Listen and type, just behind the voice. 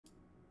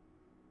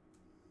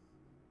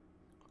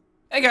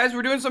Hey guys,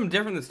 we're doing something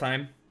different this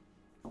time.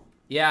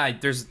 Yeah,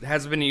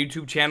 hasn't been a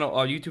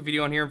YouTube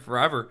video on here in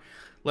forever,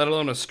 let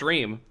alone a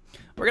stream.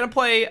 We're gonna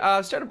play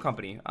Startup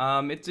Company.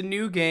 It's a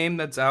new game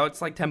that's out.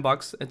 It's like 10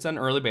 bucks. It's an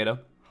early beta.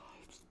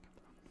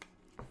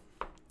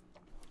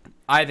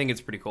 I think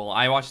it's pretty cool.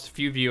 I watched a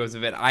few videos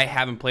of it. I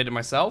haven't played it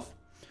myself,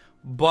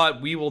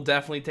 but we will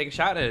definitely take a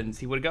shot at it and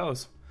see what it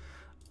goes.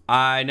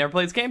 I never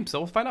played this game,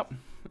 so we'll find out.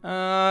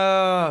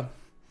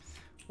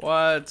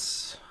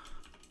 What's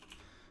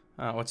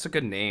a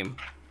good name?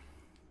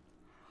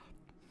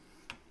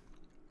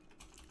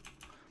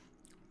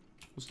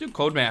 Let's do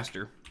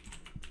Codemaster.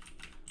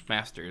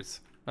 Masters.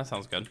 That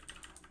sounds good.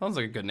 Sounds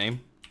like a good name.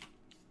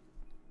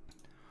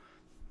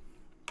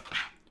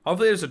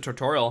 Hopefully there's a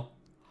tutorial.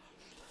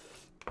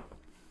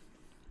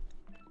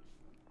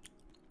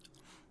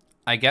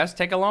 I guess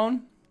take a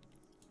loan.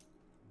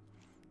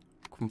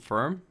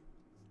 Confirm.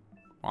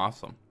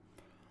 Awesome.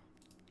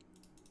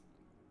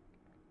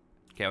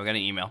 Okay, we got an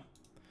email.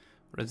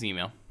 What is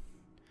email?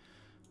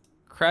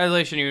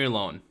 Congratulations on your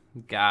loan.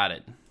 Got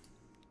it.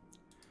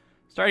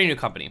 Starting a new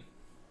company.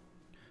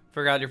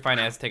 Figure out your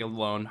finance, take a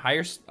loan,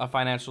 hire a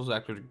financial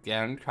sector to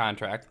get a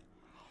contract.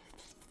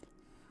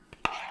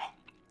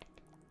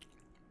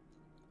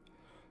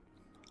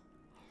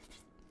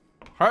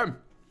 Alright.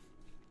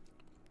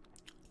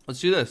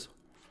 Let's do this.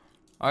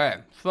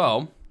 Alright,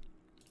 so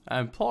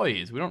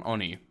employees, we don't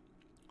own any.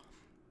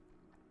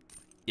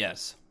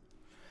 Yes.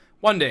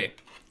 One day.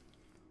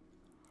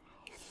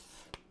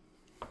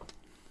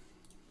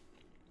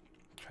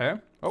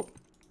 Okay. Oh.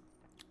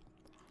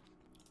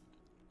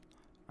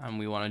 And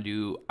we want to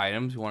do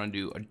items. We want to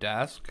do a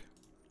desk.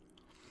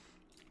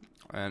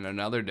 And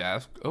another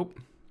desk. Oh.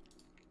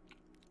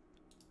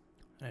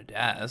 And a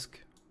desk.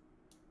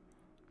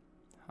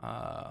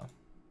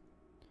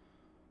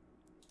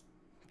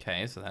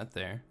 Okay, so that's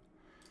there.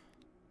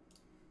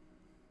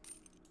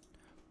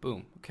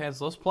 Boom. Okay,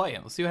 so let's play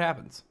it. Let's see what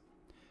happens.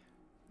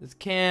 This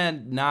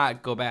can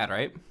not go bad,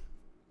 right?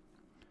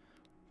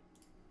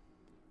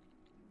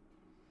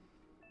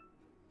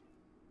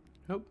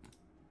 Nope.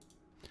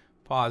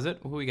 Pause it.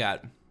 Who we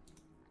got?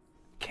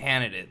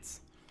 Candidates.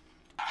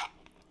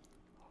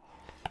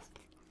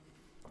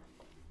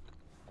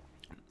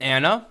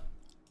 Anna.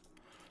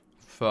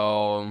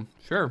 So,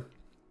 sure.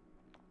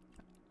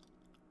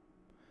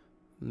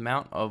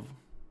 Amount of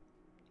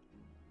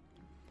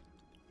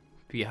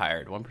be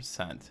hired,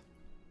 1%.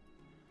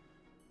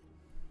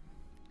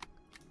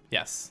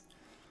 Yes.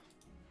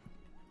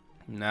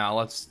 Now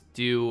let's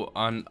do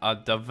on a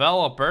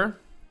developer.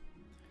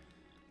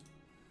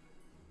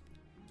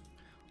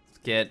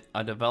 Get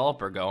a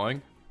developer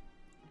going.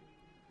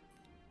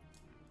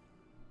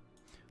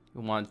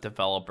 We want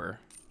developer.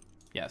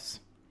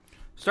 Yes.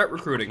 Start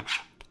recruiting.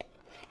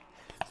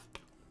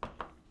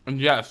 And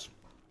yes,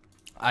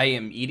 I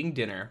am eating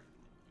dinner.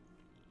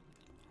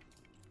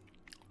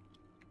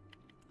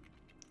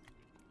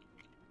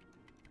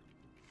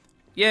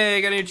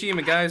 Yay, got an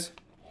achievement, guys.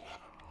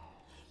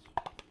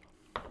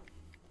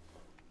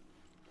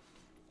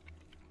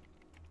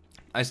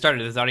 I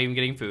started without even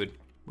getting food.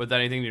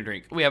 Without anything to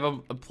drink. We have a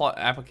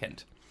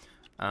applicant.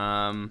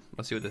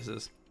 Let's see what this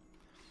is.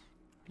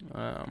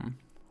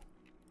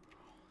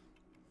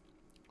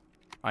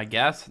 I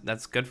guess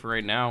that's good for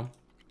right now.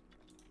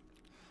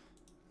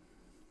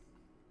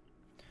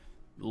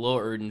 Low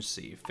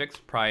urgency.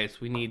 Fixed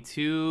price. We need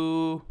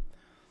 2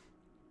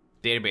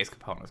 database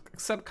components.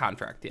 Accept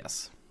contract,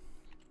 yes.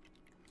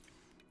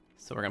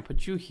 So we're gonna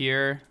put you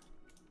here.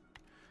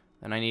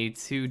 And I need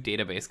 2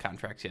 database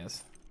contracts,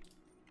 yes.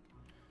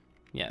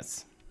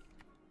 Yes.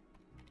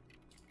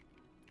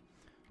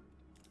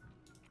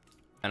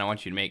 And I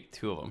want you to make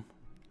 2 of them.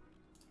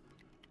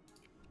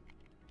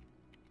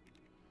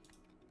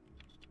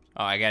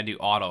 Oh, I gotta do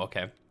auto,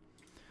 okay.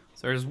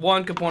 So there's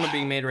 1 component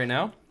being made right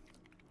now.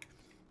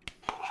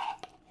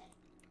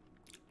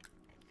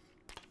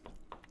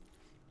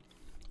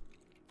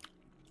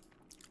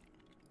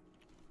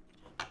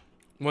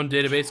 One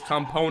database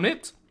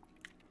component.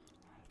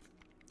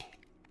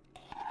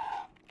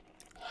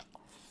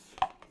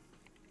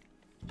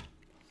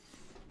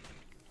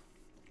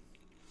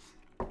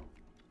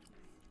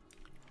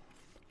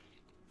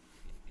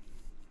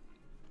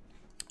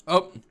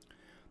 Oh,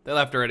 they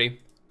left already.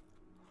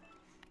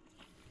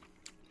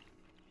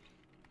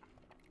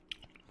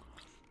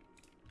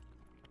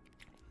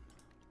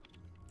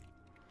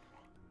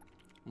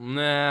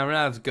 Nah,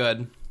 that's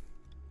good.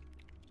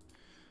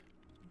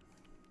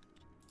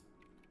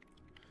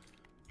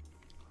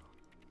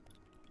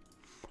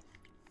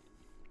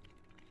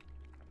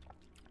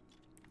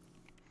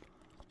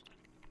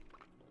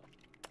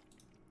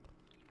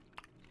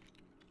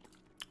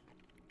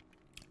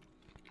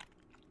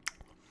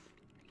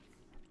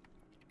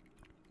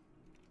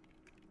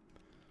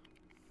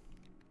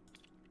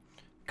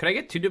 Could I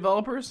get 2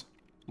 developers?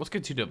 Let's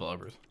get 2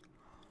 developers.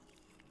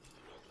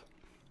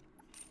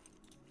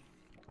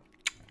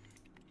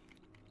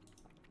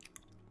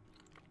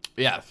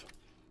 Yes,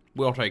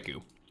 we'll take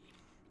you.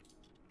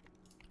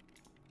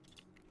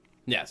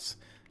 Yes.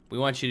 We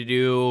want you to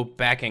do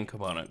backend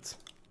components.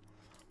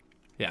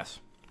 Yes.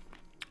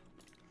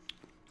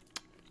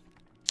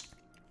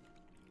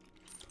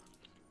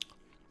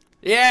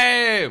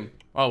 Yay!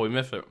 Oh, we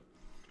missed it.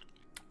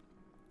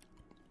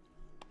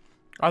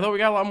 I thought we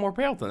got a lot more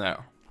payout than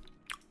that.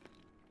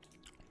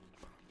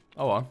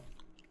 Oh well.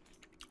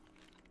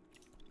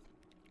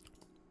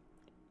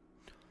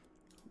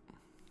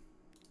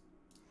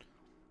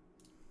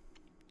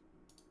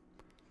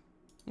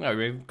 Yeah,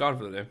 we're gone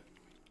for the day.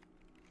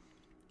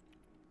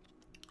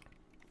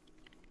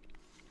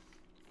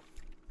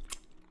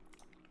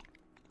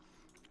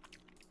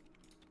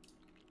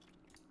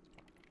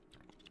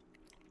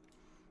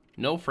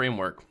 No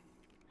framework.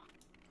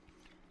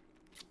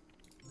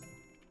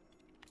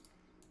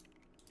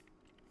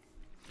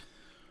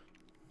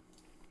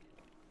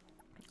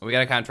 We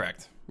got a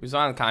contract. We saw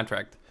on the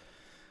contract.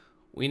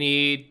 We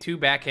need 2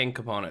 backend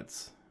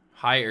components.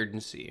 High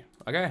urgency.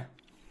 Okay.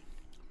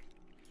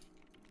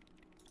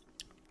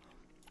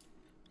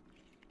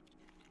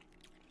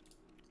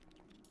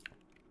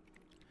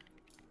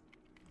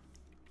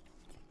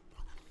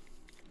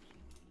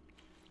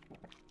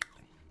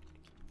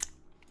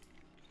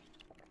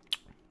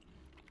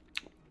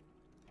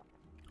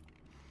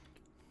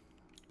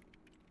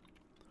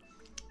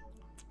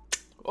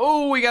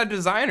 Oh, we got a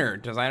designer.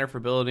 Designer for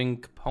building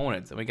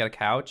components. And we got a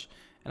couch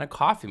and a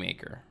coffee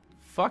maker.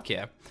 Fuck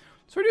yeah.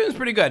 So we're doing this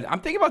pretty good. I'm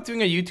thinking about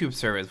doing a YouTube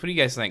service. What do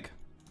you guys think?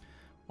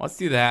 Let's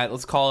do that.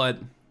 Let's call it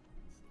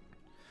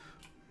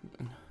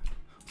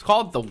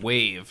The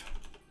Wave.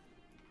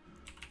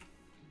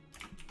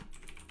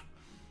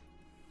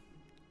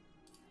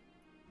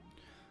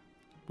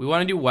 We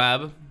want to do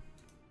web.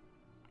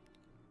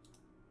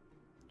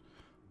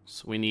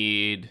 So we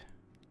need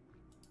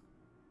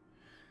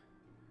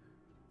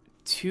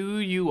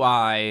 2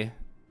 UI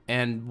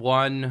and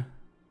 1.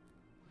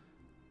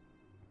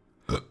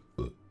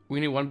 We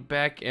need 1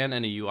 back end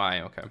and a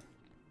UI. Okay.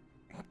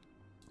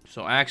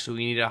 So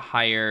actually,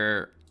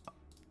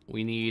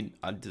 we need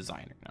a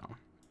designer now.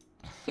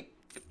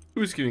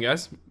 Excuse me,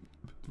 guys.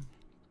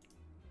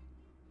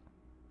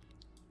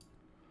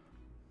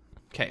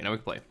 Okay, now we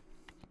can play.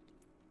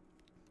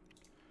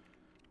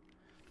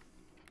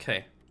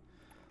 Okay.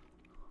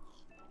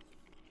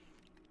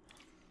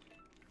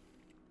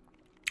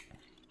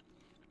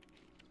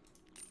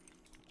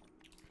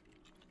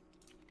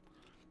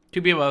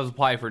 Two people have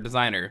applied for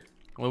designer.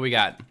 What do we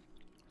got?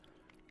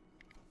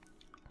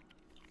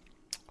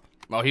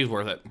 Oh, he's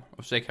worth it.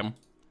 Let's take him.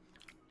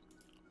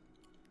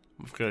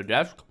 Let's go to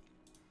desk.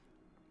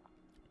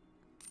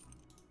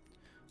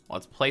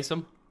 Let's place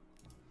him.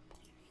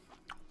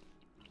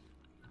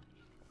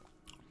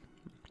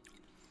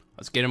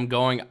 Let's get him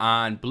going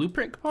on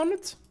blueprint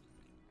components.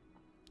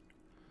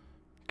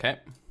 Okay.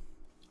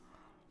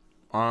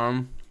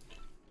 Jump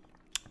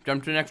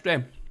to the next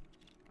day.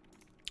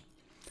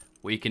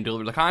 We can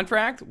deliver the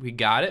contract. We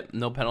got it.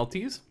 No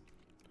penalties.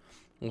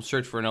 We'll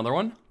search for another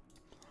one.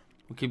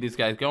 We'll keep these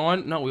guys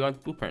going. No, we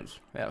want blueprints.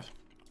 Yes.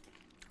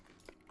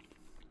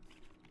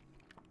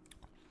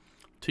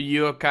 To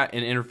Yuka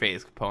an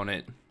interface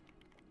component.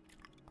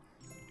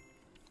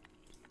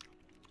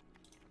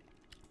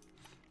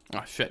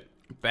 Oh shit.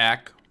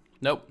 Back.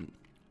 Nope.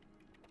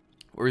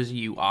 Where's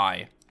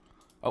UI?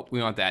 Oh,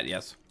 we want that.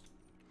 Yes.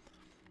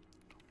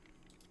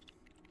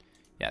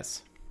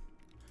 Yes.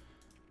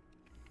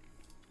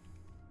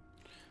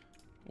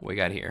 What we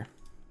got here?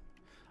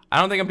 I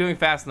don't think I'm doing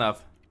fast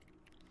enough.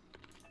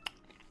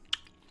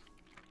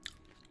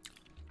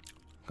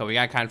 Okay, we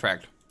got a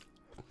contract.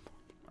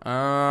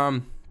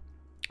 Oh,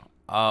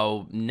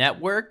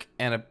 network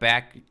and a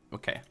back.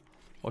 Okay,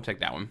 we'll take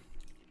that one.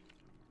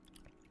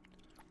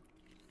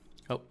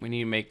 Oh, we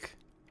need to make.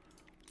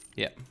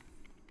 Yeah.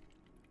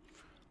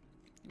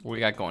 What we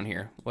got going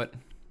here? What?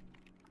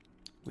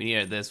 We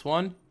needed this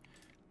one.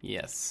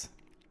 Yes.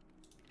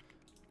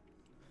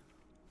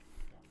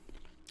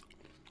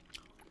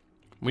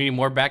 We need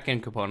more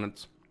back-end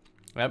components.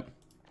 Yep.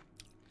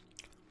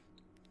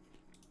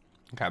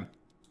 Okay.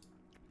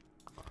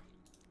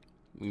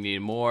 We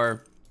need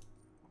more.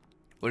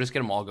 We'll just get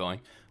them all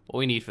going. What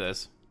we need for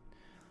this?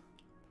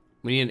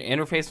 We need an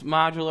interface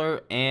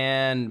modular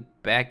and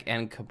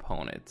back-end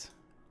component.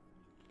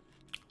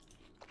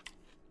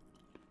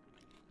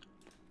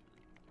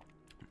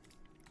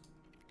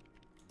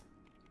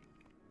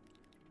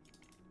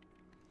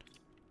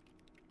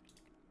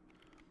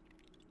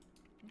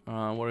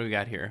 What do we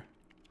got here?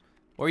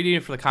 What are you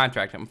doing for the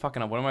contract? I'm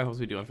fucking up. What am I supposed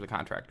to be doing for the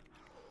contract?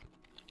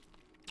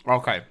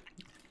 Okay.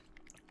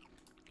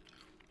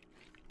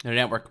 The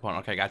network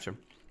component. Okay, gotcha.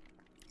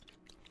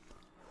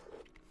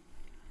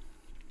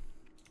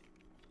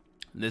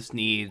 This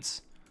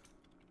needs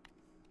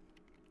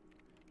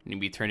to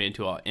be turned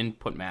into an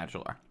input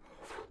modular.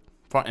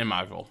 Front end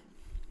module.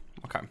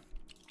 Okay.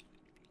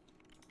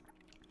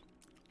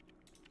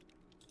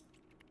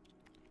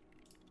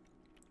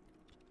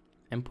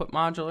 Input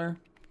modular?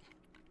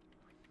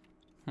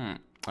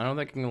 I don't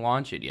think I can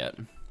launch it yet.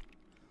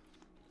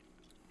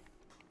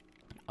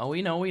 Oh,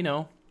 we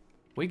know.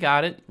 We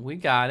got it. We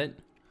got it.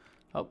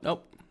 Oh,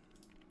 nope.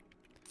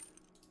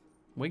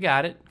 We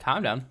got it.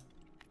 Calm down.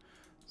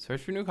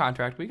 Search for new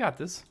contract. We got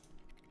this.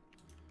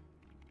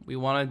 We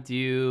want to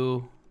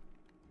do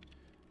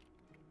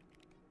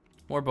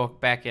more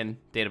bulk backend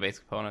database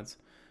components.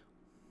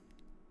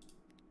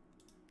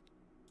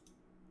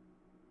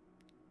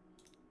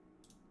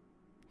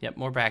 Yep,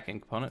 more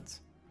backend components.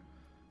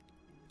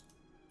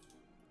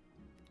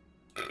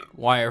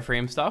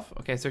 Wireframe stuff.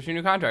 Okay, search your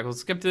new contract. Let's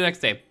skip to the next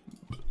day.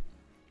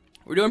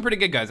 We're doing pretty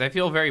good, guys. I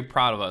feel very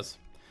proud of us.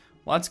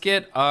 Let's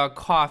get a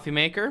coffee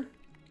maker.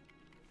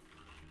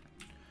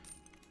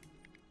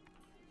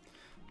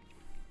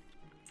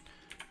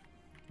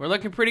 We're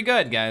looking pretty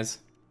good, guys.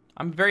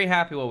 I'm very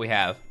happy what we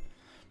have.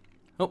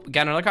 Oh, we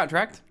got another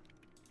contract.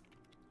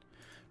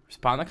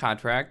 Respond to the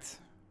contract.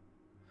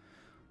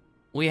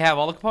 We have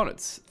all the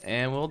components,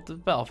 and we'll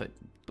develop it.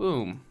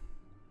 Boom.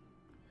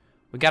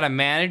 We got a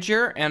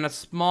manager and a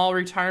small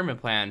retirement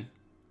plan.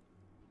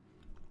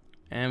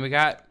 And we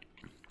got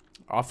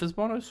office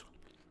bonus.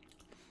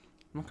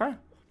 Okay.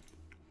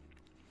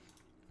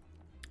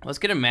 Let's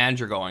get a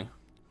manager going.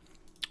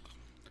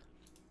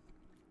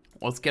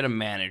 Let's get a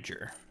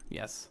manager.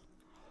 Yes.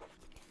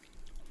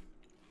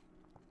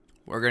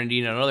 We're gonna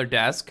need another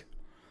desk.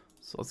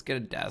 So let's get a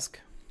desk.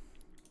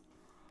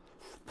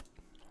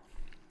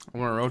 I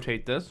want to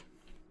rotate this.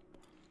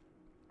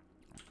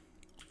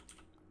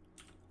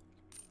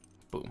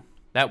 Boom.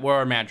 That where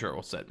our manager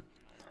will sit.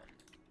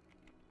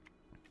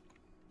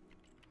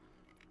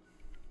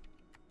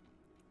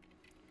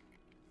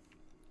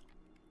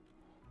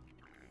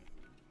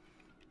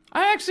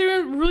 I actually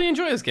really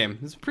enjoy this game.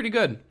 It's pretty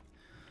good.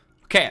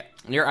 Okay,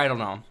 I don't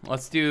know.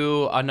 Let's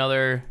do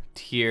another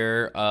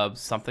tier of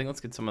something. Let's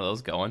get some of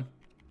those going.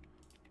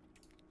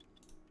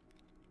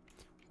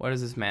 What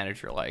is this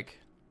manager like?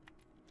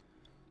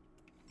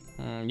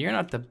 You're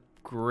not the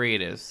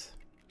greatest.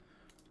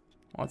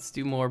 Let's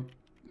do more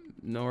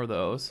of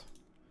those.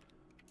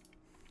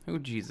 Oh,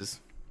 Jesus.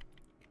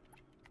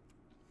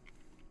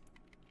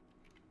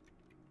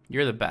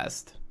 You're the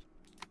best.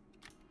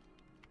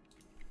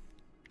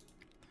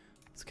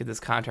 Let's get this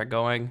contract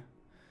going.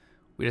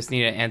 We just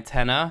need an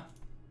antenna.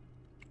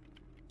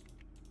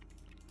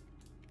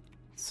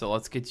 So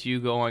let's get you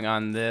going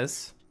on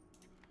this.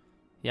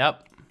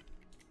 Yep.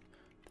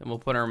 Then we'll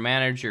put our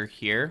manager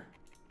here.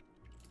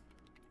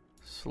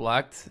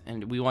 Select,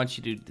 and we want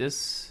you to do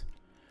this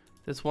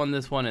one,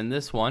 and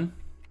this one.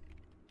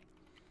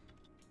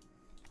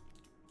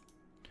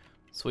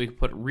 So we can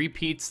put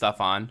repeat stuff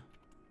on.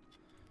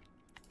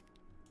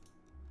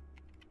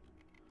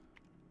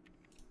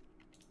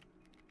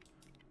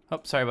 Oh,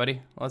 sorry,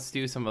 buddy. Let's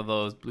do some of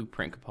those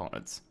blueprint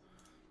components.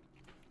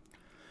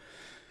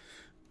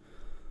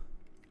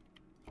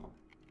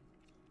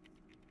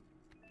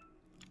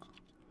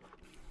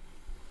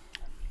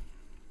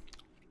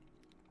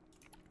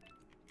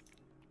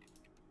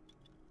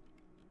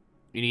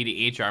 You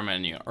need an HR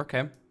menu.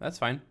 Okay, that's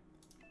fine.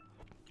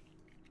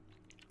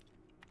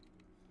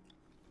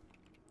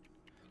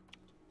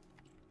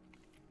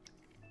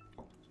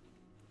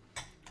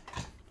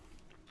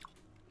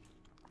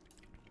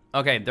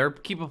 Okay, they're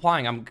keep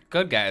applying. I'm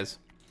good, guys.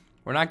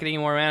 We're not getting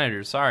any more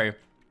managers. Sorry.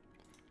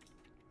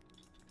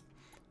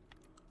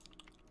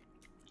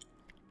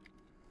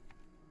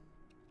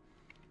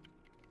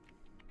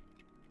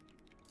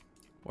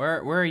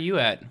 Where are you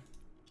at?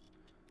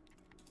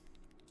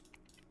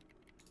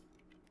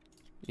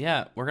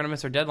 Yeah, we're gonna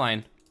miss our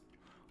deadline.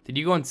 Did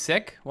you go in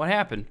sick? What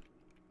happened?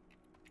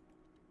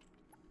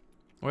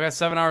 We got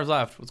 7 hours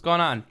left. What's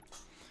going on?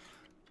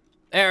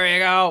 There you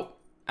go.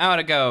 Out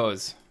it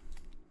goes.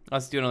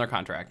 Let's do another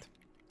contract.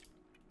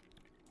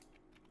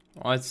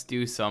 Let's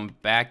do some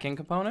backend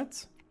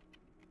components.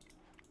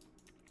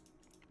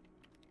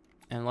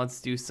 And let's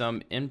do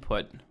some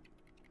input.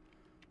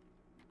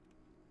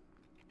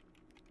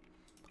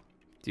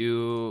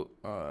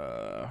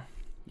 Yeah,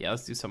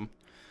 let's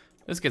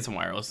get some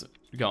wireless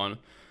going.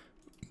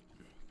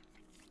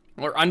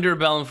 We're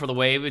underbelling for the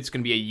wave. It's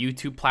gonna be a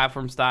YouTube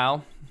platform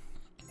style.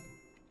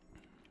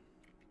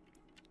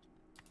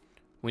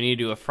 We need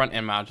to do a front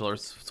end modular,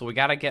 so we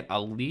gotta get a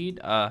lead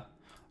coder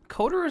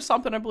or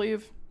something, I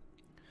believe.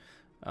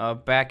 A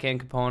back end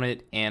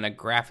component and a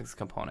graphics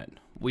component.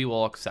 We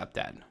will accept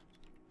that.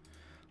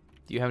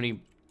 Do you have any?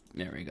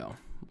 There we go.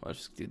 Let's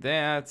just do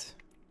that.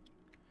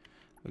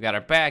 We got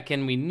our back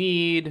end we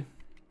need.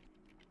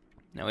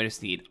 Now we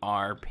just need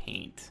our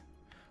paint,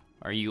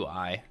 our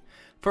UI.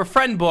 For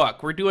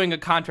Friendbook, we're doing a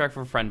contract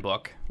for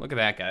Friendbook. Look at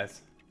that,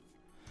 guys.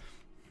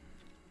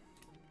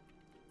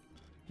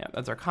 Yeah,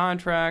 that's our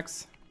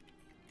contracts.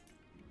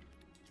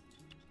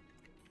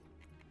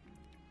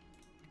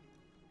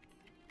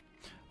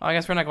 Oh, I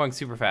guess we're not going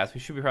super fast. We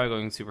should be probably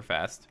going super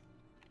fast.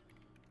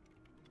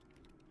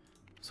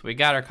 So we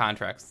got our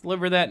contracts.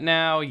 Deliver that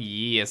now.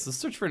 Yes, let's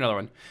search for another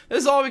one. This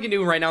is all we can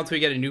do right now until we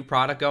get a new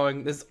product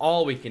going. This is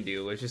all we can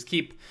do. Is just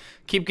keep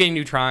getting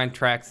new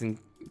contracts and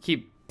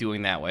keep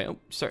doing that way. Oh,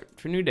 start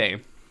for new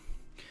day.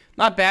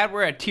 Not bad.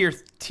 We're at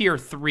tier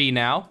 3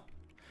 now.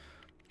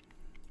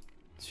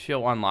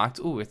 Show unlocked.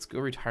 Ooh, it's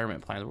a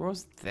retirement plan. Where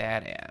was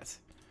that at?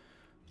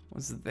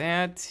 Was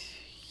that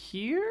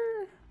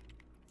here?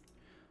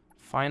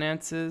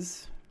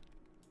 Finances.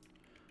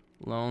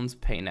 Loans,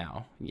 pay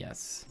now.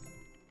 Yes.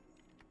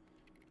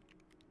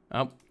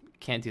 Oh,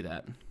 can't do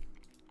that.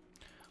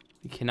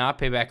 We cannot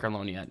pay back our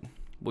loan yet.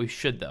 We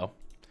should, though.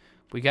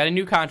 We got a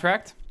new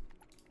contract.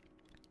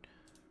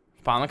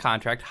 Found the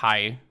contract.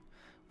 High.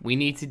 We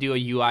need to do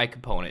a UI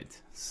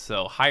component.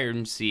 So, high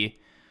urgency.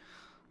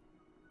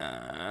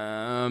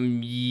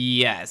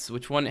 Yes.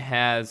 Which one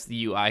has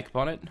the UI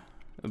component? It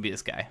would be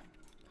this guy.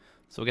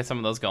 So, we'll get some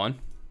of those going.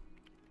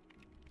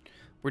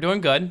 We're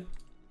doing good.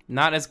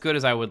 Not as good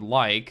as I would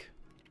like.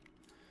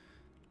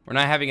 We're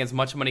not having as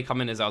much money come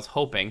in as I was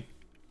hoping.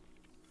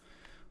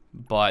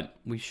 But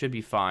we should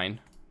be fine.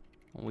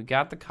 Well, we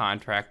got the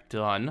contract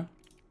done.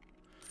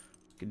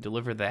 We can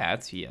deliver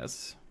that,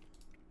 yes.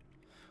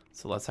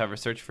 So let's have her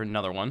search for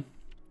another one.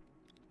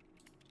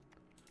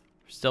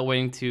 We're still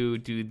waiting to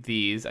do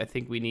these. I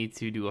think we need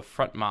to do a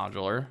front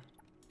modular.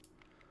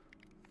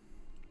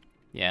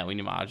 Yeah, we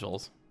need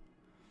modules.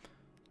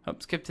 Oh,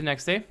 skip to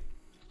next day.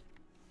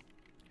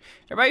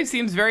 Everybody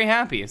seems very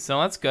happy, so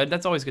that's good.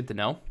 That's always good to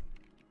know.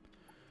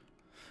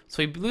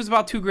 So we lose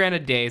about $2,000 a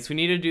day, so we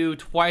need to do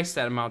twice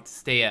that amount to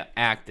stay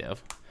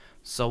active.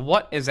 So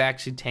what is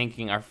actually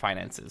tanking our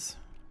finances?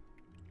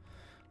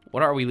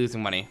 What are we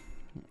losing money?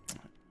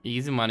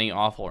 Easy money,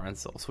 awful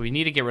rental. So we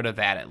need to get rid of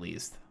that at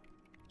least.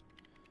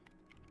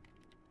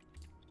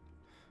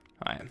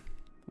 All right.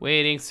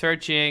 Waiting,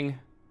 searching.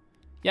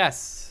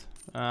 Yes.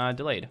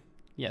 Delayed.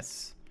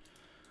 Yes.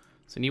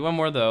 So we need one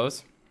more of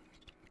those.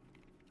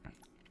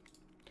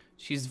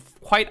 She's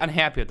quite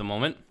unhappy at the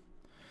moment.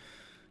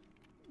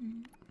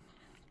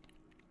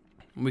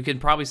 We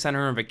could probably send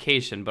her on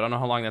vacation, but I don't know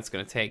how long that's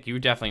going to take. You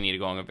definitely need to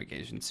go on a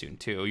vacation soon,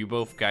 too. You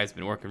both guys have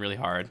been working really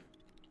hard.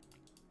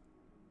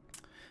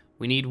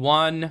 We need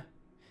one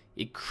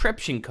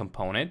encryption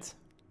component.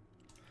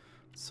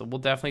 So we'll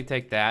definitely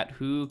take that.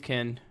 Who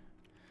can...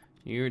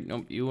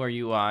 Nope, you are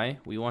UI.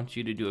 We want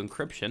you to do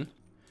encryption.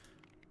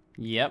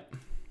 Yep.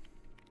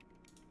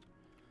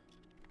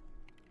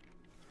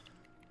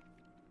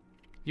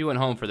 You went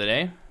home for the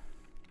day.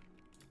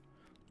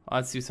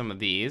 Let's do some of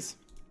these.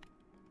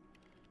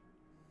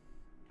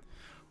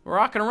 We're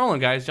rocking and rolling,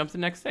 guys. Jump to the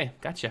next day.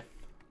 Gotcha.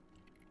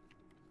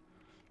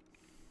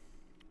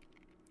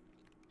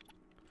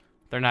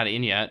 They're not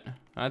in yet.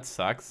 That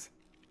sucks.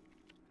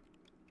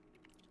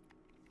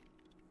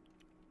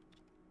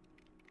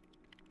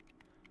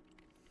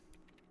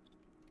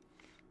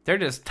 They're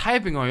just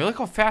typing on you. Look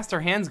how fast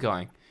their hand's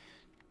going.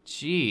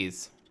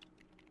 Jeez.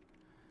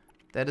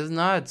 That is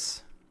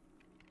nuts.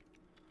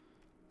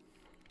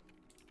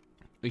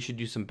 We should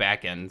do some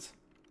back ends.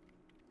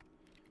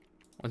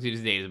 Let's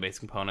use database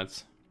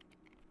components.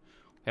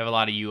 We have a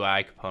lot of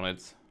UI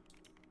components.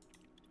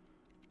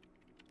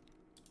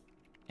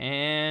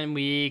 And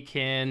we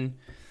can...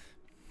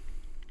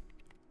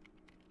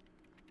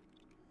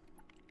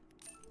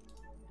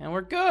 And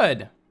we're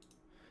good.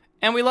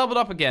 And we leveled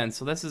up again.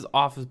 So this is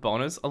office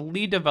bonus. A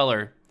lead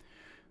developer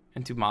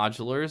into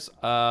modulars.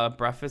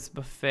 Breakfast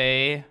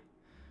buffet.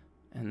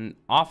 And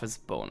office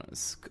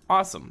bonus.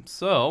 Awesome.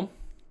 So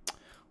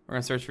we're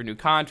going to search for new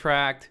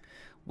contract.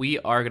 We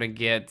are going to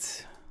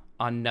get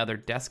another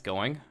desk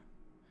going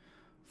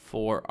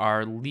for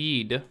our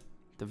lead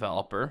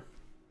developer.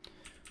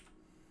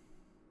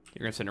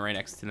 You're going to send it right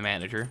next to the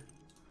manager.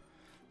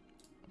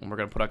 And we're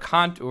going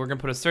to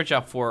put a search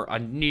out for a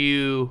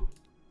new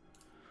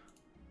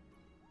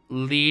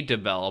lead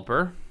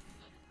developer.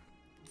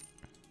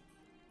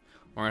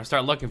 We're going to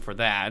start looking for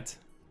that.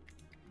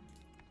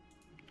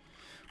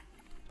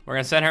 We're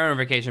going to send her on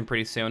vacation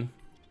pretty soon.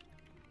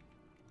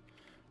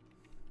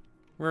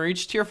 We're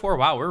reached tier 4.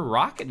 Wow, we're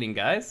rocketing,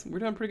 guys. We're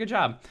doing a pretty good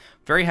job.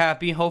 Very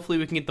happy. Hopefully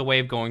we can get the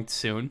wave going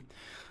soon.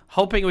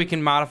 Hoping we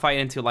can modify it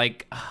into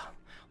like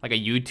a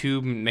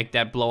YouTube and make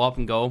that blow up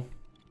and go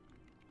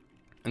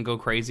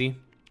crazy.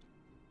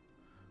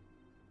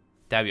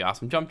 That'd be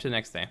awesome. Jump to the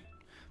next day.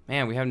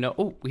 Man, we have no...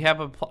 Oh, we have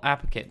an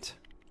applicant.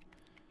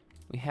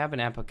 We have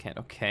an applicant.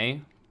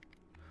 Okay.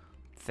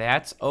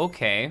 That's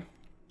okay.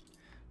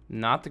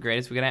 Not the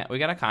greatest. We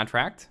got a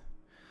contract.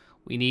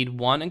 We need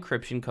one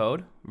encryption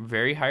code.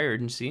 Very high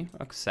urgency.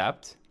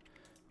 Accept.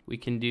 We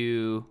can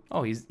do...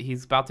 Oh,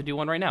 he's about to do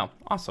one right now.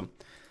 Awesome.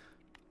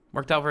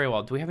 Worked out very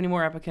well. Do we have any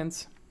more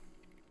applicants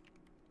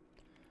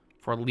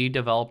for lead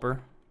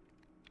developer?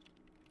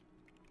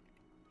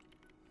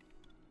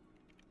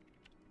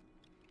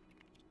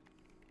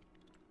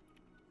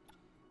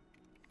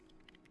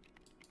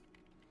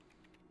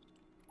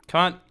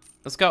 Come on.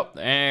 Let's go.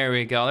 There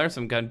we go. There's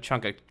some good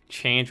chunk of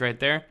change right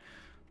there.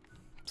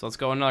 So let's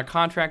go another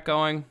contract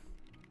going.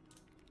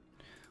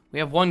 We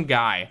have one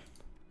guy.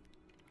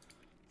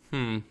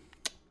 We'll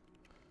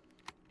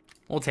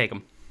take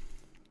him.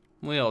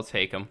 We'll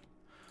take him.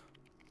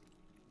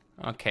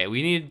 Okay,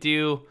 we need to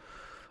do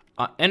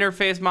an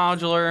interface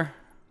modular.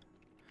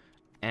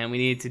 And we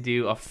need to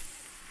do a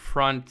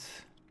front.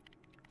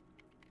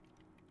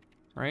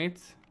 Right?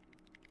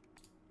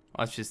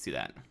 Let's just do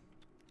that.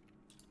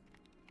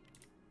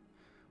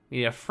 We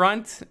need a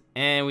front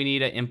and we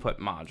need an input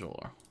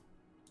modular.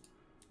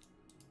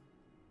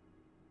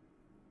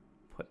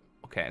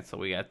 Okay, so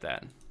we got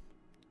that.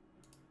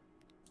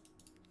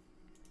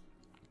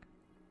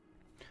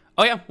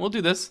 Oh yeah, we'll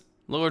do this.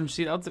 Lord,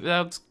 see, that's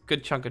a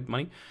good chunk of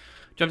money.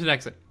 Jump to the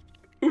next day.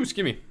 Ooh,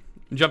 excuse me.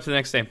 Jump to the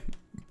next day.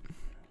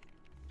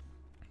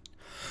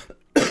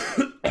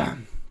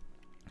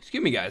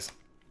 Excuse me, guys.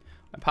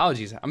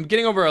 Apologies. I'm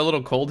getting over a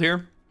little cold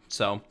here,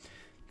 so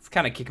it's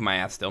kind of kicking my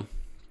ass still.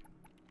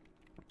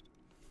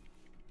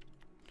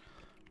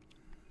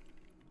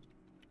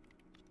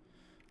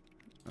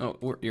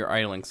 Oh, you're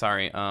idling.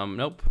 Sorry.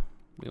 Nope.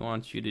 We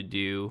want you to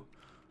do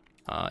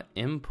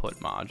input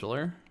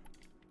modular.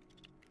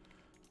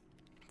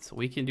 So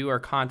we can do our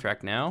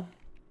contract now.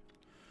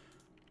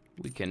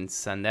 We can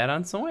send that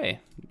on some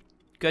way.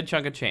 Good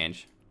chunk of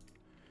change.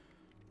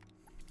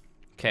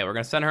 Okay, we're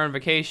gonna send her on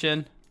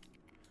vacation.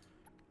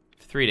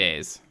 3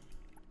 days.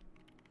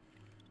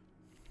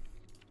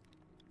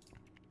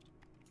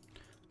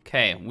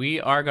 Okay,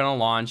 we are gonna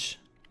launch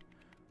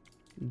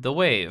the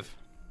wave.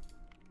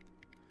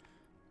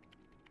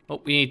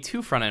 Oh, we need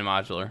 2 front-end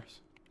modulars.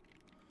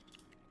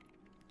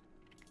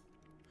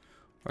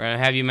 We're gonna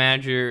have you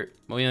manage your.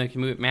 Well, you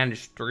can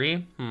manage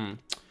 3.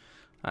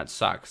 That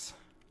sucks.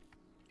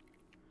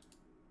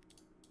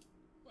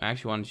 I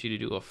actually wanted you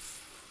to do a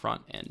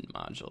front-end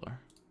modular.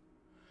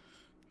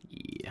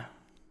 Yeah.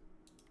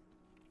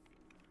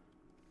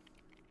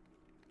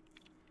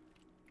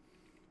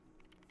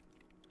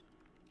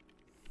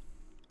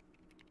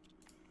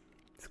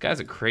 This guy's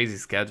a crazy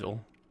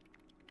schedule.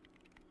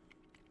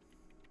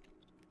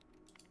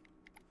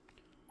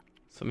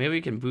 So maybe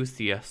we can boost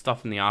the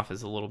stuff in the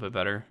office a little bit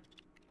better.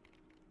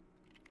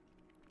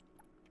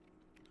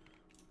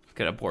 Let's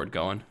get a board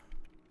going.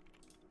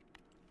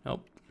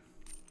 Nope.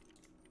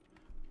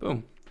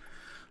 Boom.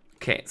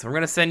 Okay, so we're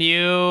gonna send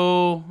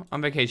you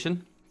on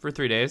vacation for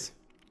 3 days.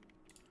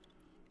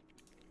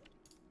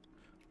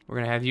 We're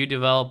gonna have you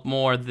develop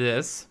more of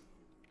this.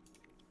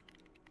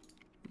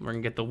 We're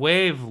gonna get the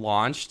wave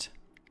launched.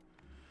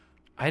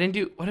 I didn't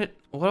do what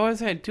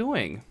was I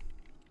doing?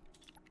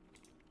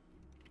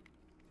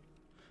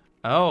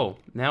 Oh,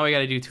 now we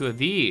gotta do 2 of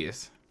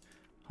these.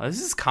 Oh,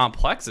 this is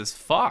complex as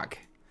fuck.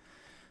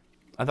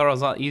 I thought it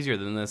was a lot easier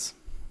than this.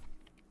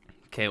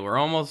 Okay, we're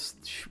almost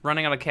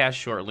running out of cash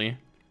shortly.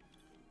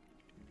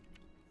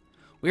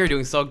 We are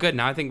doing so good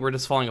now. I think we're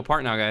just falling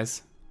apart now,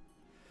 guys.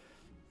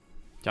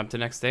 Jump to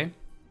next day.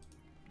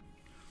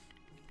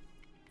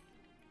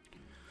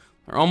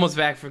 We're almost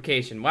back from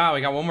vacation. Wow,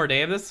 we got 1 more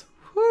day of this.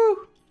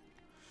 Whoo!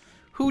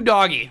 Whoo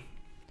doggy.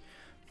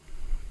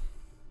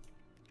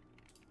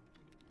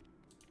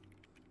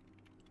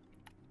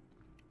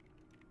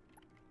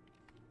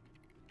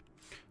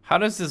 How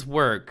does this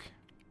work?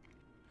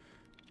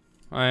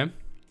 Alright.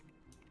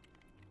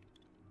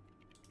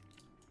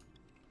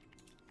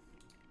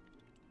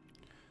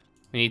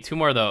 We need 2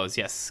 more of those.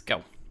 Yes,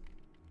 go.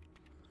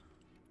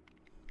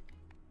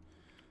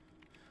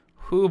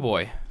 Whoo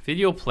boy.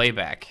 Video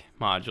playback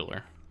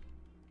modular.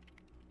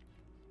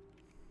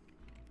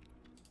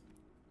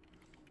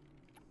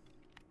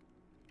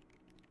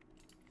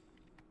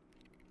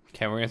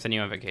 Okay, we're gonna send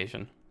you on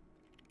vacation.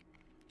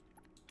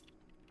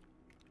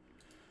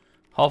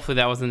 Hopefully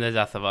that wasn't the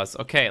death of us.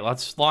 Okay,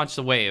 let's launch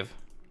the wave.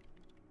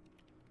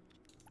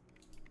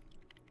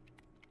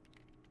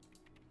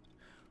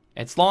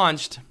 It's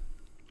launched.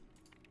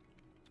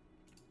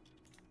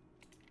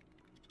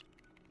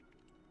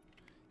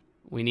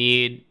 We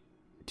need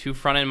 2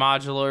 front-end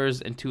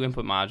modulars and 2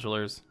 input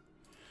modulars.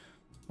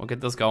 We'll get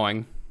this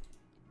going.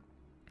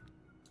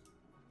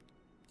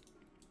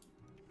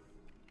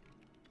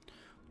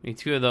 We need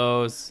 2 of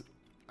those.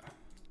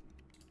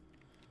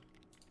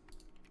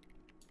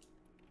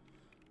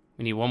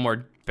 We need 1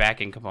 more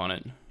backing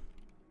component.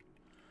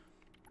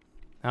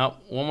 Oh,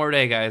 1 more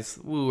day, guys.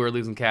 Ooh, we're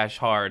losing cash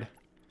hard.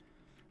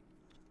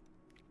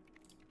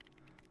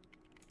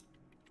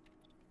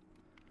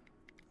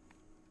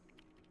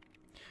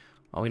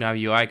 Oh, we don't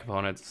have UI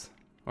components.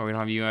 Or we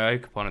don't have UI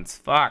components.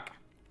 Fuck.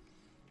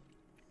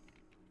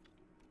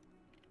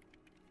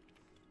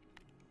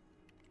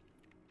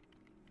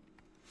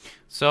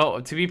 So,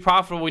 to be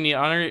profitable, we need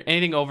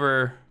anything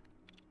over...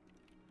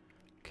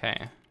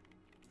 Okay.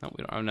 No,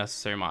 we don't have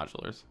necessary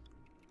modulars.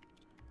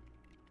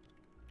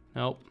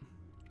 Nope.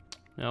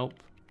 Nope.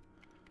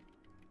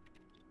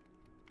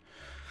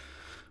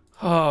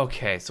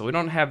 Okay, so we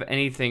don't have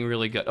anything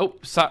really good. Oh,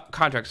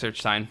 contract search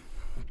sign.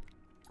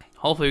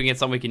 Hopefully we can get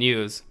something we can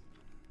use.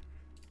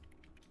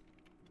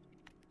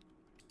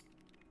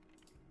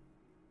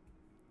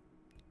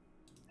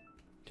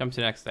 Jump to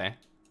the next day.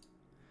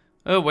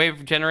 Oh,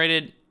 wave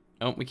generated.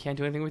 Oh, we can't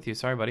do anything with you.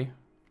 Sorry, buddy.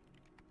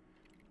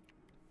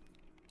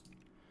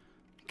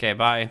 Okay,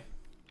 bye.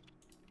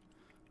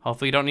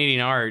 Hopefully you don't need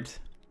any art.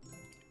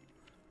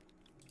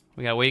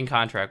 We got a waiting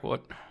contract.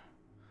 What?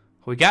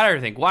 We got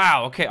everything.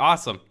 Wow. Okay,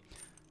 awesome.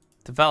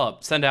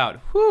 Develop. Send out.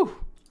 Whew.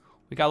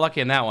 We got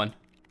lucky on that one.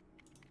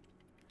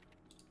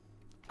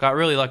 Got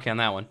really lucky on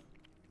that one.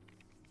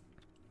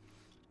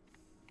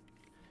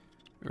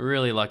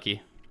 Really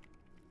lucky.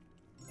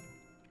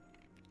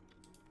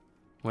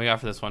 What do we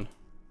got for this one?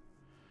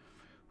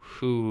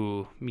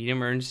 Ooh,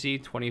 medium urgency,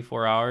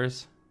 24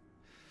 hours.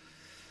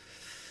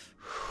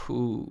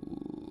 Ooh.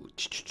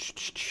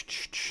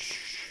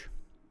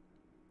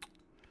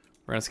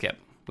 We're gonna skip.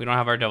 We don't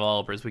have our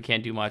developers. We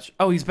can't do much.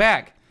 Oh, he's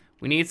back.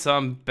 We need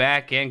some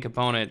back-end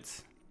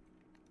components.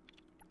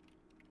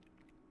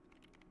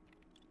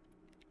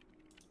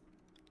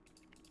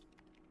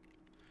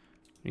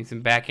 We need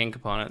some back-end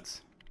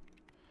components.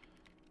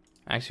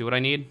 Actually, what I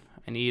need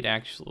UI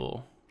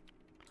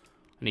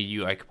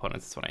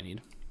components. That's what I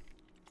need.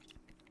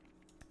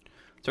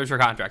 Search for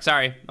contracts.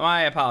 Sorry,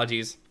 my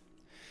apologies.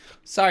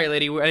 Sorry,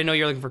 lady. I didn't know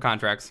you were looking for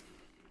contracts.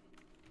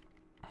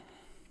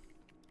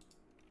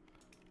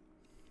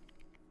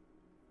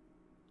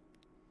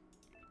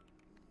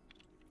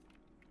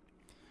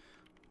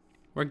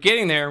 We're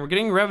getting there. We're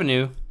getting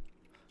revenue.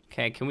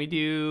 Okay, can we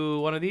do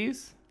one of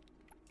these?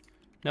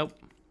 Nope.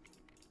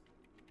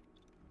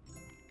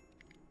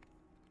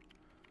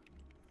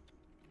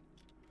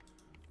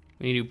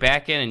 We need to do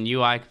backend and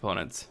UI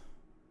components.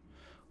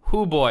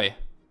 Hoo boy.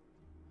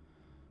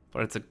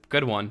 But it's a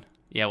good one.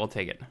 Yeah, we'll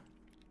take it.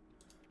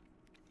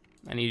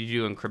 I need to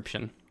do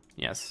encryption.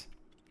 Yes.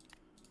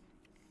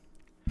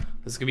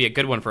 This is gonna be a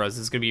good one for us.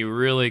 This is gonna be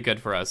really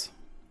good for us.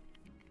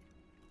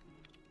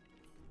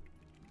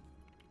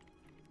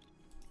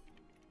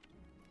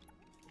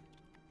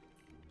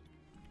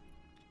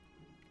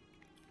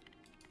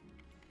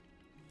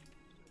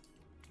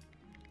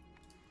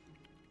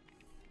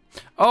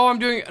 Oh, I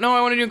want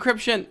to do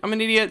encryption. I'm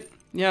an idiot.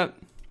 Yeah.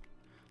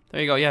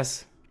 There you go,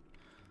 yes.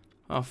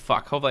 Oh,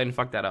 fuck. Hopefully I didn't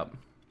fuck that up.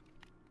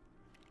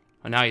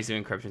 Oh, now he's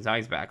doing encryptions. Now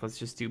he's back. Let's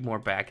just do more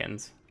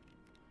backends.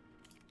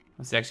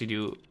 Let's actually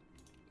do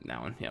that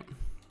one. Yep.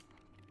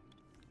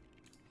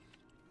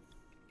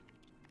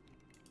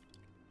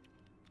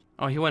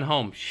 Oh, he went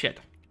home.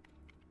 Shit.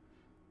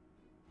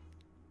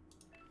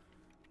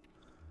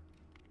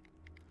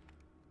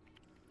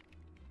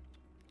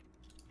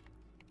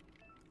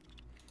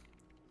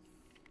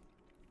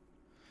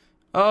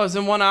 Oh, it's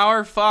in 1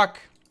 hour? Fuck.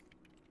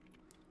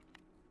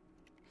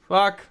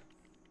 Fuck.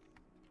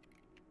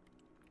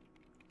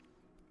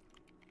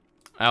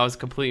 That was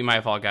completely my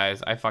fault,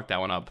 guys. I fucked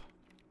that one up.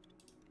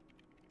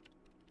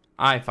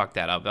 I fucked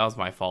that up. That was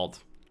my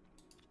fault.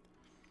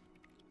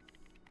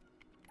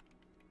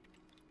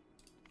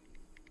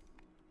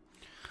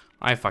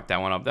 I fucked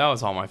that one up. That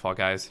was all my fault,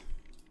 guys.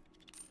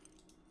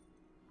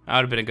 That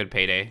would have been a good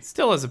payday.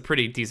 Still is a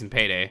pretty decent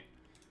payday.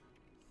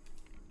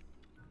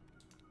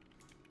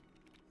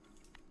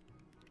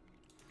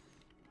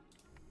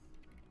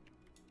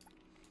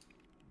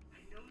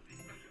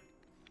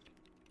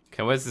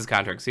 Okay, what is this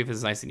contract? See if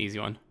it's a nice and easy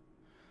one.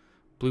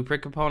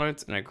 Blueprint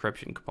components and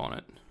encryption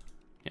component.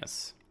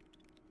 Yes.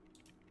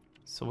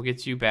 So we'll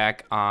get you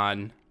back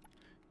on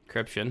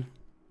encryption.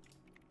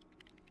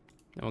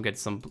 Then we'll get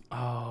some...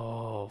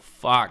 Oh,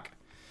 fuck.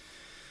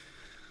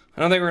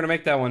 I don't think we're going to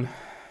make that one.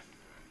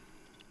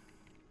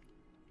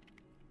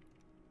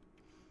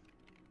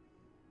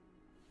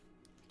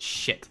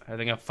 Shit. I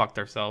think I fucked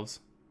ourselves.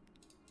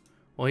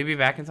 Will he be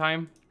back in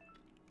time?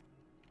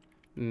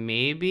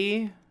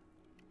 Maybe...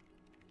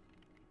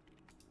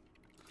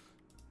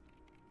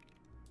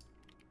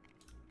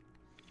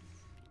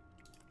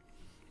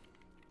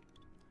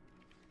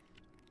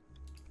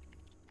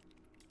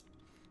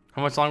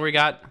 How much longer we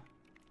got?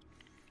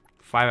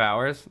 5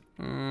 hours?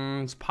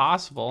 It's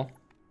possible.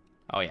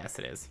 Oh, yes,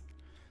 it is.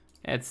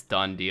 It's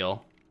done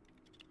deal.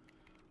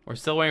 We're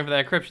still waiting for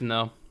that encryption,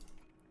 though.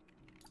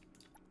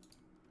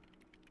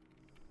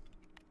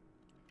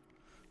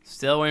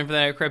 Still waiting for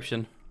that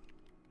encryption.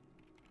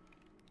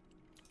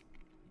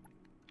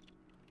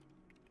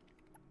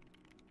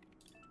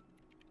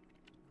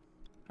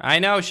 I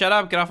know, shut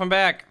up, get off my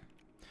back.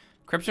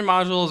 Encryption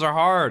modules are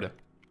hard.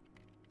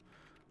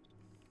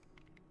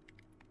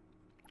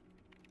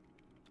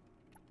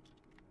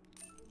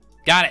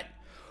 Got it.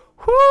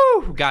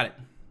 Whoo! Got it.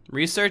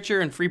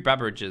 Researcher and free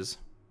beverages.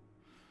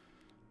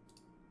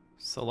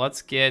 So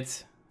let's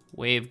get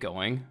Wave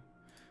going.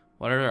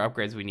 What are the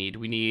upgrades we need?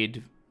 We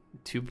need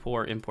 2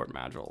 port import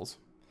modules.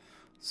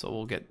 So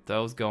we'll get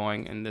those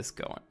going and this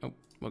going. Oh,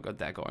 we'll get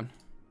that going.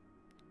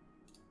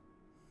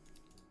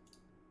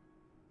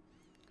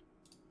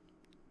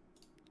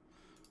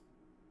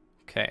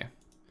 Okay.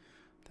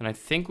 Then I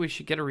think we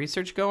should get a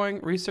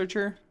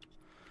researcher.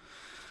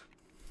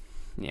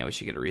 Yeah, we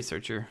should get a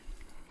researcher.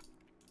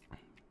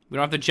 We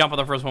don't have to jump on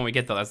the first one we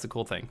get, though. That's the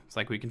cool thing. It's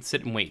like we can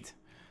sit and wait.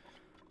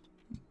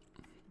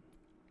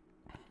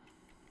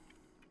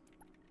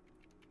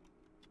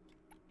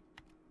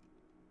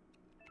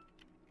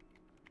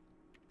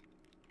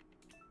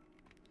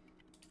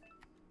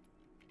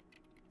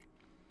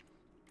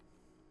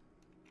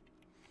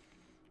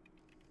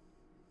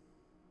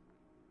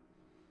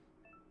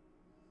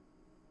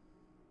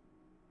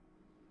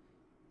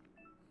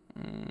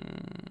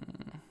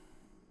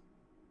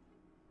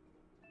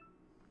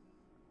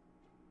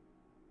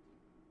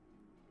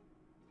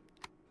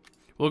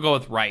 We'll go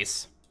with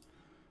rice.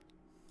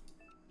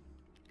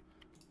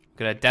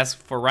 Get a desk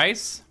for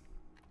rice.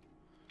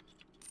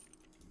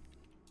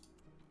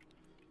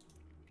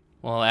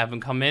 We'll have them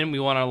come in. We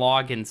want a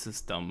login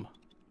system.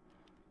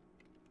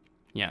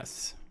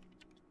 Yes.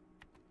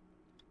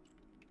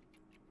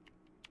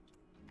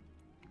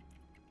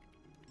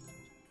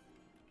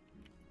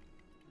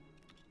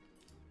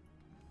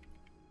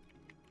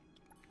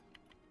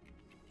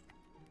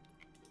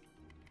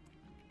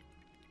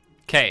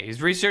 Okay,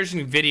 he's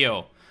researching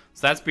video.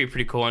 So that's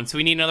pretty cool. And so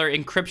we need another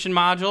encryption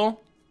module.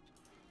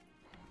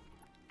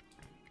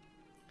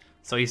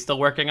 So he's still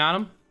working on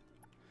them.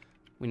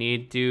 We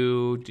need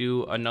to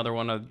do another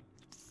one of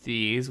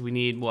these. We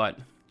need what?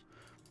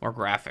 More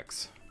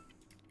graphics.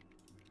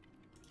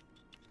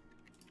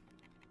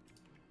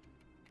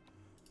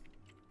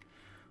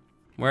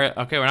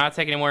 Okay, we're not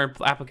taking any more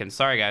applicants.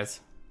 Sorry,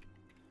 guys.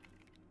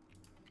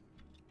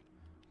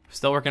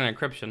 Still working on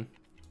encryption.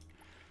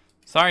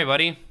 Sorry,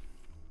 buddy.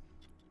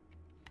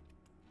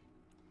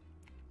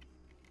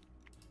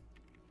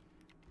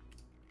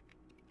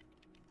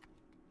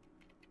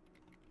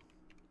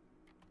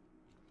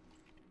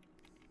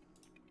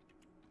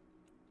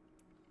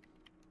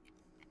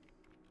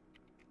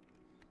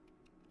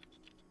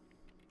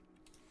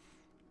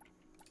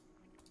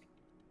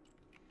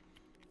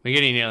 We're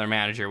getting another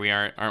manager. We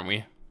aren't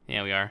we?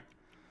 Yeah, we are.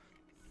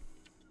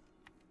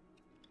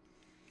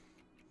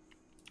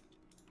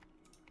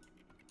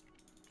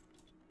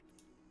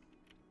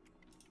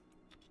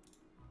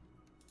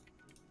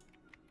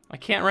 I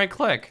can't right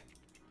click.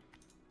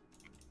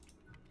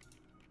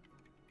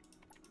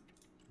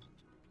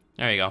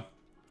 There you go.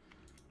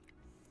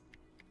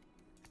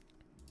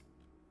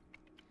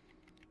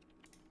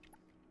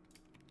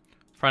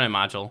 Front end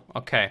module.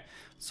 Okay.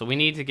 So we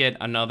need to get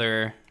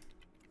another.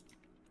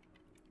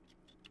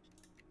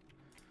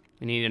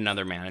 We need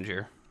another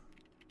manager.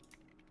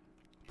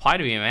 Apply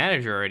to be a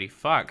manager already.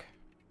 Fuck.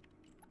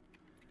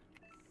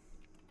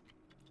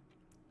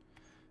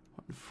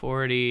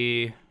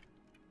 140.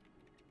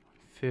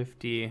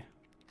 50.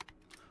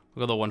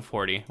 We'll go the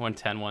 140.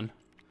 110 one.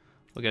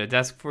 We'll get a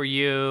desk for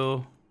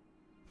you.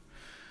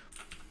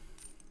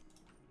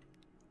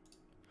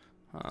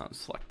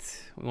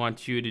 Select. We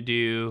want you to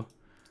do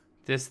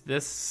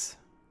this.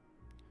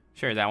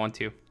 Sure, that one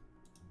too.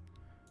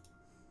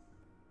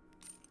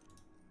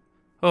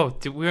 Oh,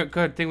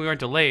 good thing we weren't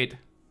delayed.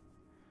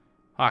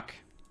 Fuck.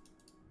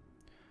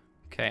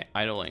 Okay,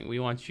 idling. We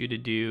want you to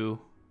do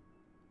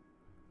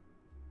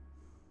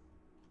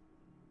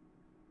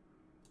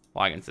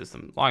login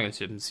system. Login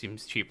system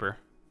seems cheaper.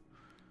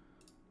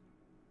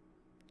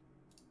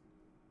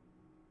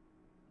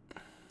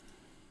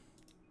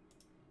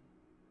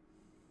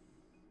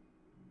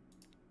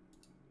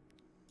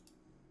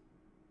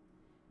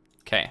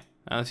 Okay,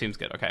 that seems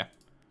good. Okay.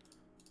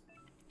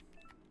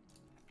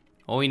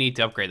 Well, we need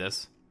to upgrade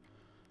this.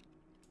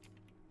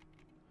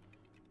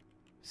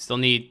 Still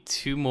need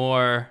 2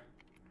 more.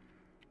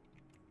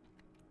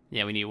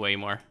 Yeah, we need way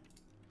more.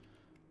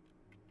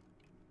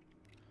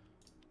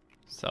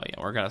 So yeah,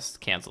 we're gonna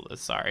cancel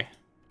this. Sorry.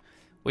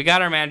 We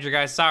got our manager,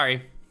 guys.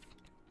 Sorry.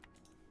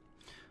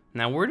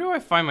 Now, where do I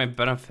find my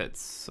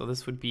benefits? So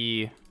this would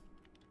be.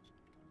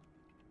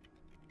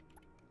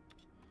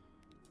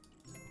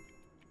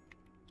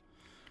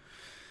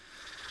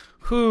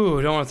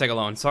 Whew, don't want to take a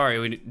loan. Sorry,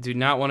 we do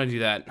not want to do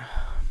that.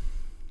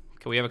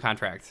 Okay, we have a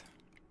contract.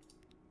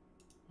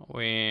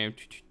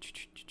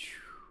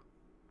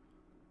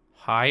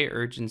 High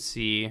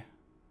urgency.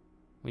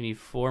 We need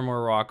 4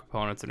 more raw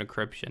components and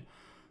encryption.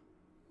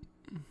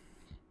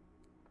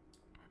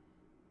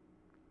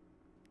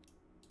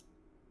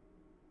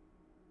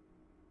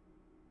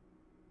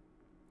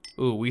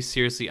 Ooh, we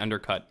seriously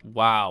undercut.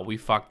 Wow, we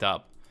fucked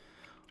up.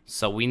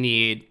 So we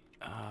need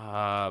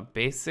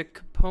basic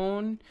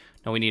component.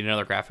 No, we need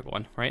another graphic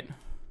one, right?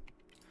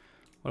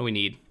 What do we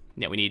need?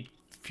 Yeah, we need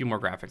a few more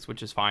graphics,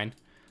 which is fine.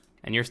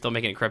 And you're still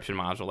making an encryption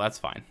module. That's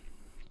fine.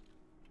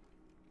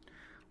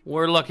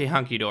 We're lucky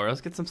hunky door.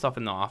 Let's get some stuff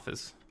in the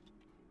office.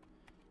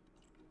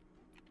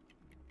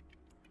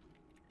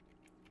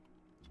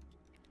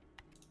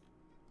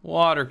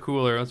 Water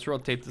cooler. Let's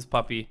rotate this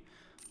puppy.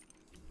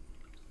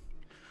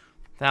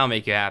 That'll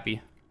make you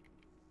happy.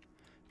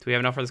 Do we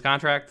have enough for this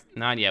contract?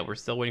 Not yet. We're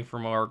still waiting for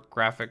more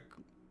graphic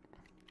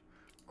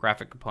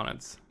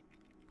components.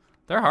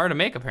 They're hard to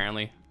make,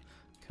 apparently.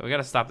 Okay, we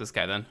gotta stop this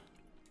guy then.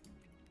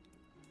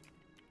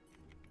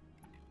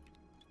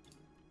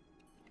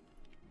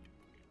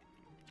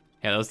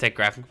 Yeah, those take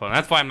graphic components.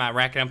 That's why I'm not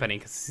racking up any,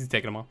 because he's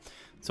taking them all.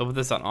 So we'll put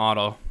this on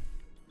auto,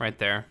 right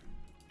there,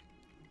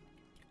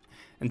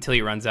 until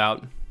he runs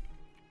out.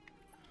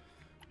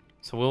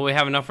 So will we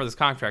have enough for this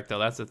contract, though?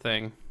 That's the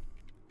thing.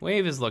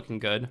 Wave is looking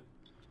good.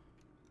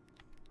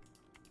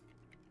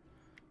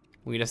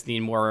 We just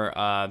need more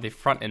the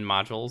front end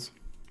modules.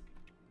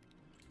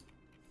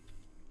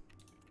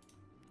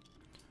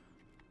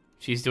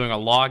 She's doing a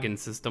login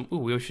system. Ooh,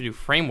 we should do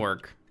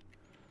framework.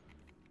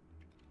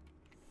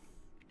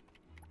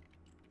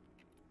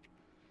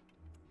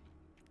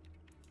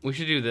 We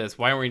should do this.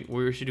 Why aren't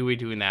we should we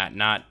doing that,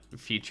 not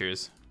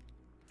features?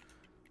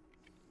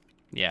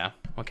 Yeah.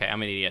 Okay,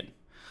 I'm an idiot.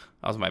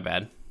 That was my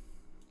bad.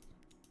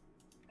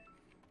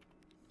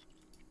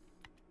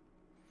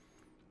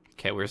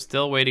 Okay, we're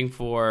still waiting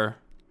for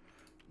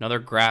another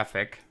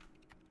graphic.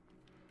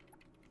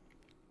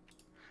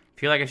 I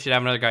feel like I should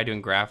have another guy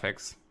doing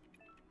graphics.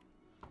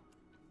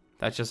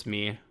 That's just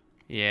me.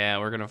 Yeah,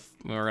 we're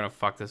gonna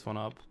fuck this one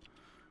up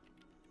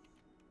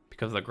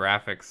because of the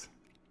graphics.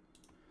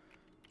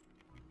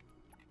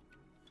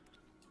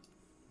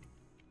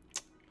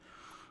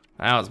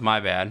 That was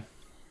my bad.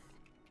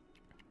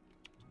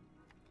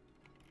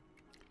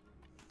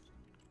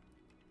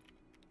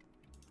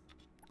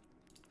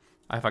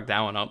 I fucked that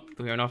one up.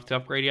 Do we have enough to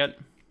upgrade yet?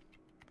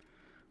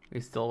 We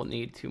still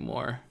need 2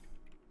 more.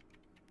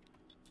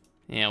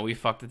 Yeah, we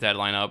fucked the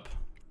deadline up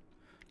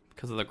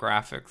because of the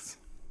graphics.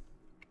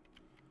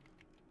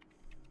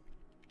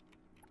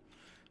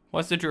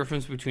 What's the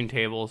difference between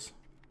tables?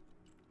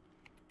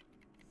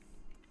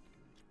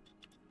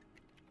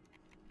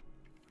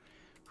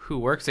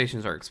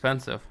 Workstations are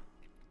expensive.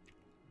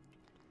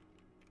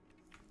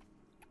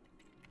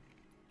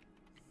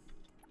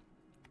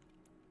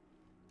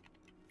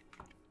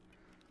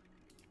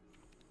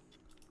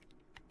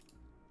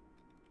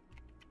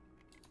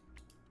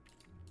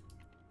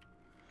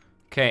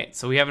 Okay,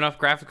 so we have enough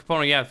graphic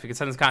component. Yes, we can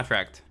send this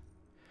contract.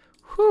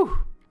 Whew,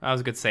 that was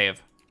a good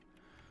save.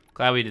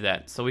 Glad we did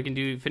that. So we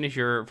can finish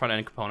your front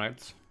end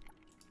components.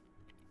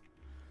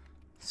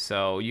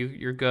 So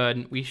you're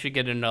good. We should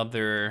get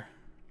another.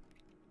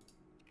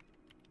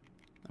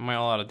 Am I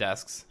all out of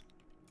desks?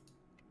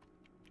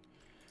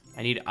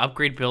 I need to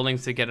upgrade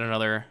buildings to get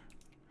another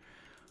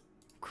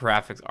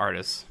graphics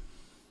artist.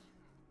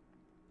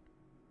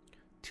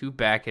 2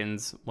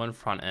 backends, 1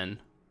 front end,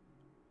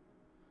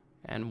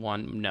 and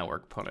 1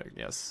 network component.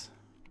 Yes.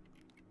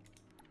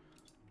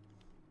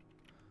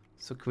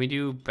 So can we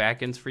do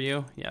backends for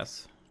you?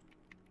 Yes.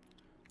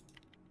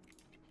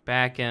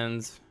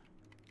 Backends.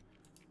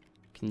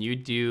 Can you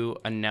do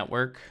a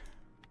network?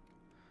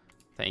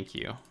 Thank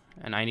you.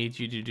 And I need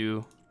you to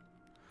do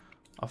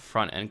a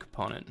front end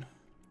component.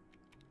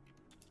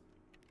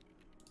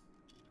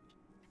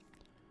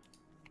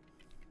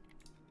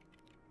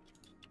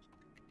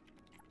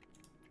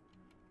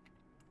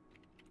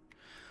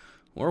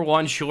 We're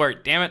 1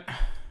 short, damn it.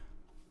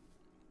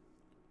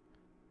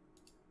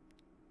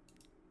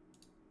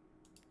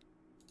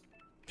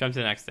 Jump to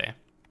the next day.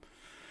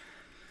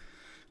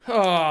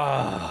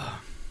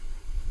 Oh.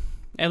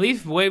 At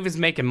least Wave is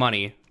making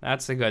money.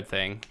 That's a good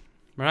thing.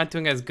 We're not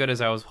doing as good as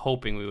I was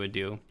hoping we would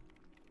do.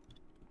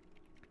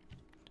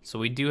 So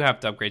we do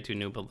have to upgrade to a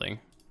new building.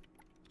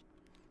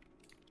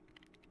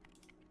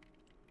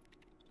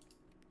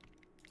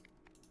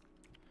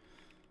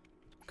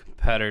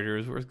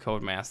 Competitors, where's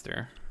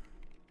Codemaster?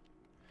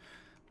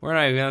 We're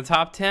not even in the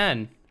top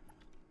 10.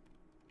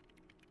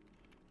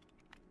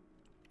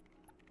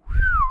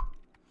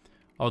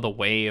 Oh, the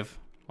wave.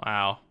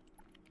 Wow.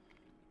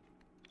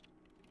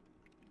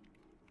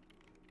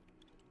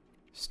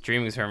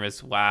 Streaming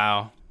service.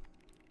 Wow.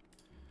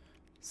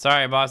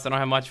 Sorry, boss. I don't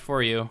have much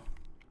for you.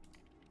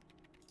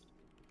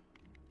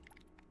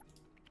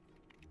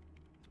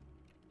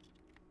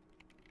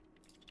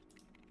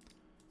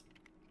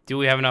 Do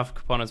we have enough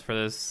components for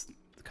this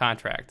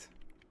contract?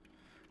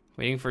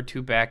 Waiting for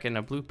 2 back and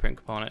a blueprint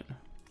component.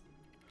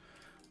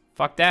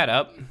 Fuck that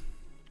up.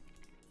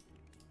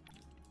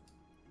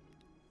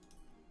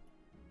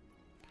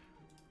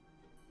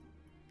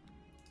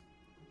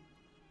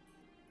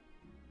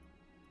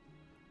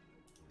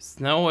 Is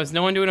no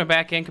one doing a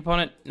back end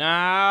component?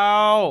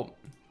 No!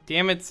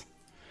 Damn it.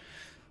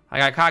 I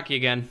got cocky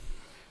again.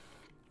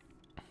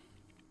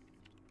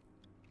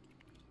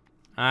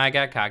 I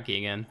got cocky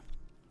again.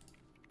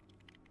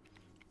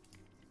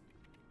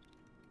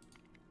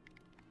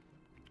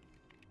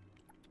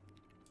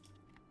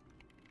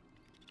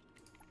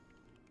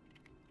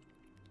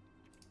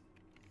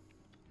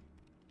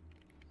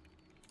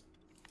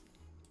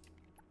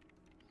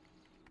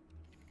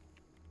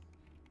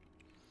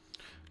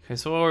 Okay,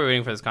 so what are we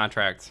waiting for this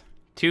contract?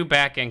 2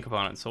 back-end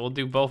components, so we'll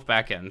do both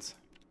back-ends.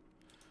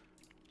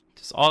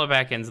 Just all the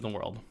back-ends in the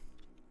world.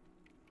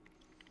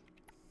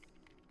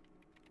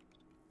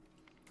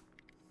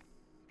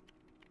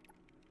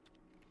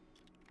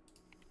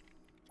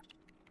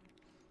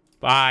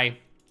 Bye.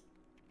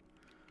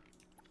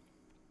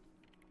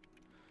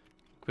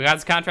 We got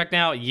this contract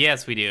now?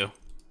 Yes, we do.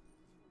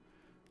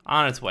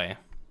 On its way.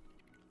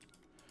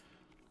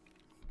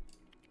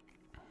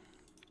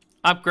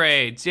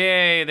 Upgrades,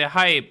 yay, the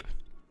hype.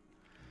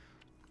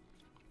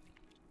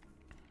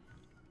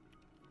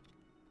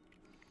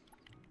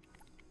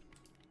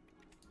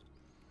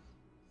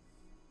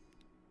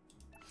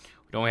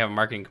 Don't we have a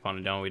marketing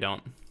component? No, we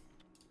don't.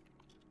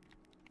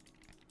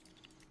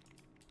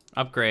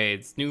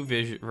 Upgrades, new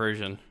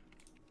version.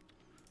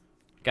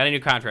 Got a new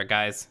contract,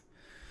 guys.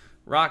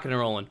 Rocking and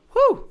rolling.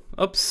 Whew!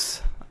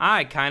 Oops.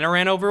 I kind of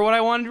ran over what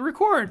I wanted to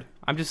record.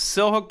 I'm just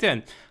so hooked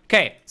in.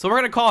 Okay, so we're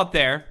going to call it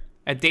there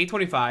at day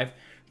 25.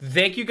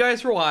 Thank you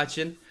guys for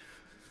watching.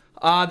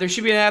 There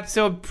should be an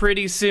episode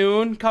pretty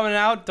soon coming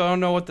out. Don't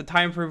know what the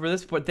time frame for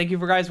this, but thank you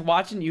for guys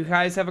watching. You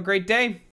guys have a great day.